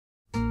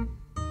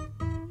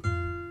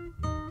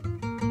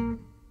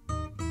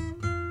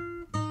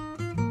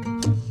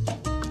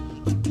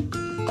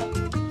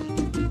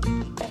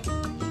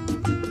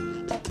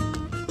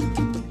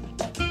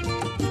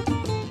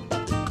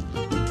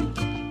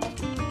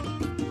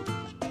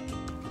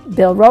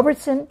Bill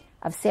Roberson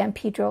of San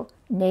Pedro,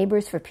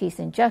 Neighbors for Peace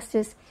and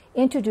Justice,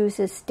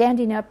 introduces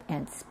Standing Up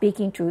and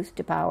Speaking Truth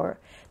to Power,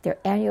 their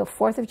annual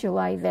 4th of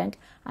July event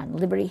on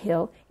Liberty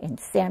Hill in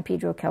San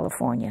Pedro,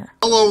 California.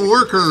 Fellow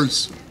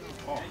workers,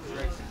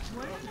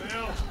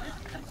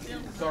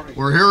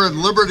 we're here at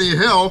Liberty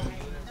Hill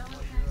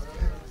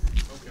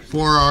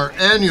for our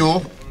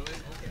annual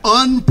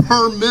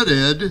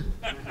unpermitted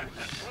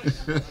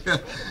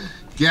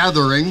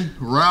gathering,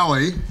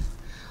 rally.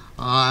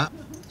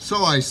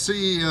 So I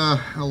see a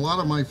lot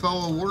of my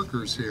fellow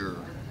workers here.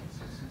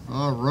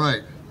 All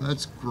right,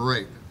 that's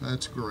great,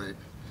 that's great.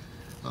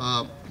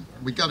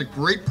 We got a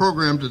great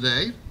program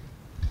today.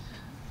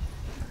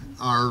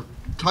 Our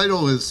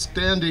title is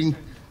Standing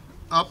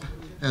Up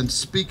and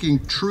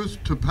Speaking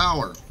Truth to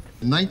Power.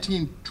 In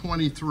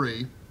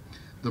 1923,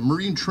 the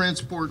Marine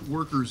Transport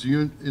Workers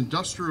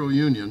Industrial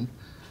Union,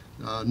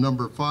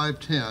 number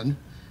 510,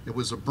 it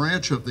was a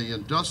branch of the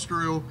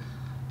Industrial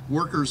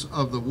Workers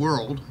of the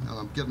World, and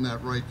I'm getting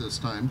that right this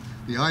time,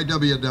 the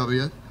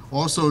IWW,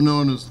 also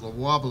known as the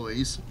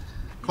Wobblies,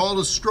 called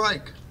a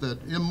strike that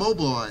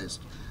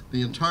immobilized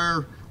the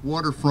entire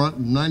waterfront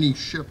and 90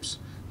 ships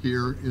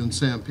here in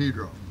San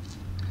Pedro.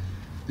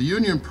 The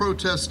union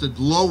protested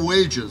low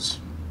wages.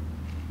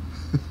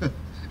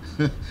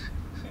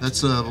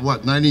 That's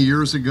what, 90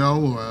 years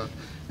ago,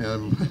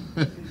 and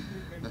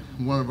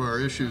one of our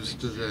issues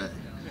today.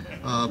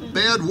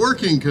 Bad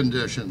working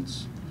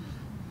conditions,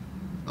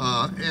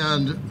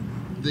 and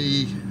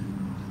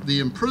the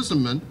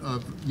imprisonment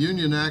of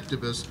union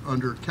activists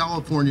under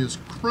California's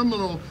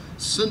criminal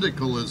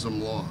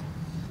syndicalism law.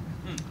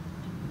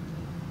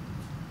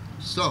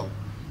 So,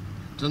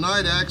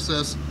 denied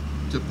access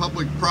to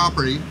public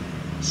property,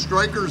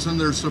 strikers and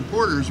their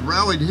supporters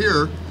rallied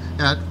here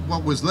at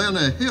what was then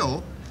a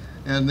hill,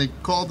 and they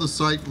called the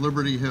site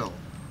Liberty Hill.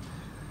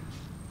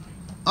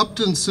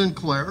 Upton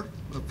Sinclair,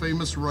 a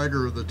famous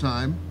writer of the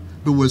time,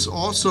 who was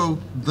also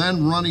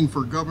then running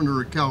for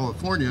governor of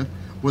California,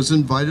 was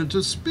invited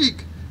to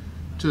speak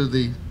to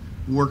the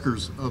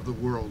workers of the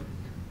world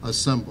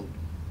assembled.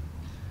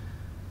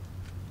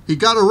 He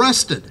got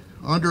arrested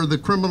under the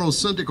criminal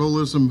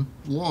syndicalism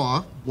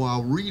law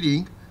while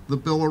reading the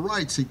Bill of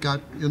Rights. He got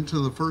into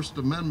the First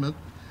Amendment,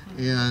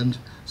 and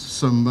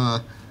some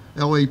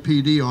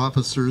LAPD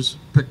officers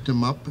picked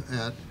him up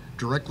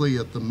directly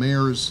at the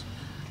mayor's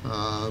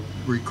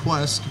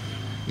request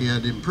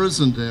and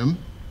imprisoned him.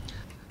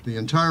 The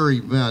entire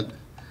event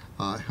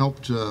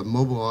helped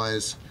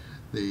mobilize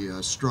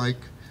the strike,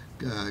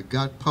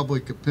 got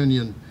public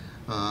opinion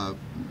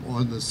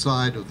on the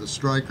side of the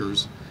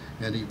strikers,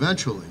 and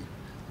eventually,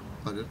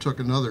 but it took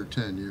another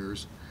 10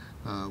 years,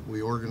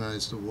 we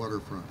organized the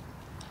waterfront.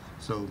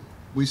 So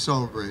we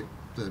celebrate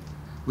that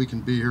we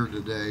can be here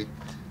today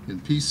in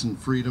peace and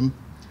freedom,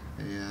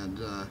 and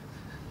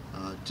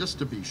just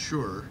to be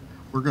sure,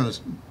 we're going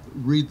to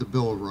read the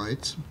Bill of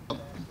Rights.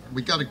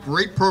 We got a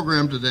great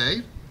program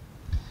today.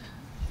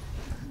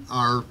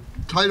 Our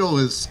title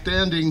is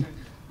Standing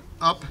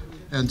Up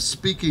and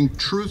Speaking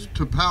Truth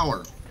to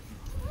Power.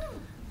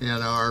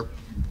 And our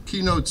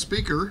keynote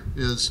speaker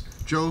is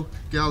Joe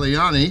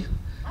Galliani,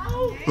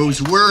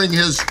 who's wearing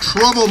his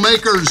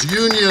Troublemakers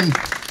Union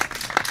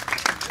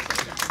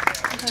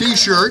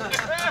t-shirt.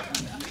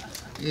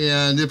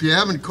 And if you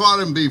haven't caught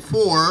him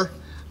before,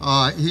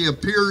 he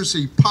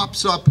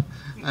pops up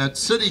at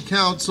City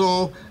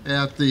Council,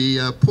 at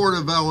the Port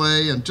of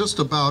LA, and just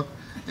about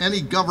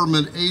any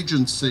government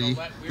agency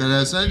that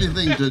has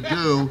anything to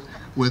do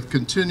with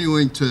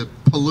continuing to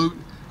pollute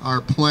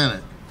our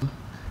planet.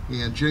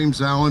 And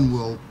James Allen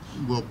will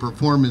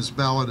perform his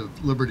ballad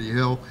of Liberty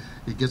Hill.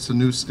 He gets a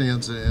new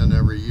stanza in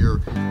every year.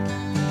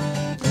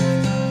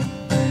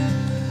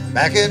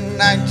 Back in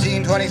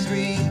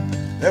 1923,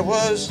 there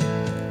was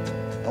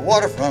a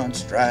waterfront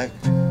strike.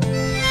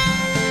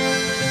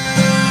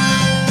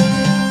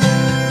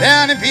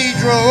 Down in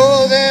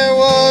Pedro, there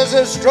was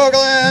a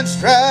struggle and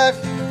strife.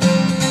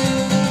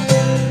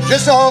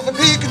 Just off of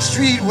Beacon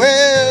Street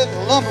where the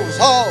lumber was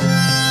hauled,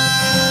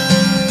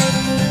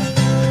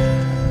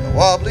 the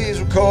Wobblies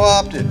were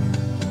co-opted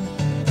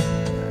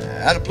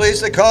at a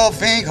place they call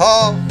Fink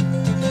Hall.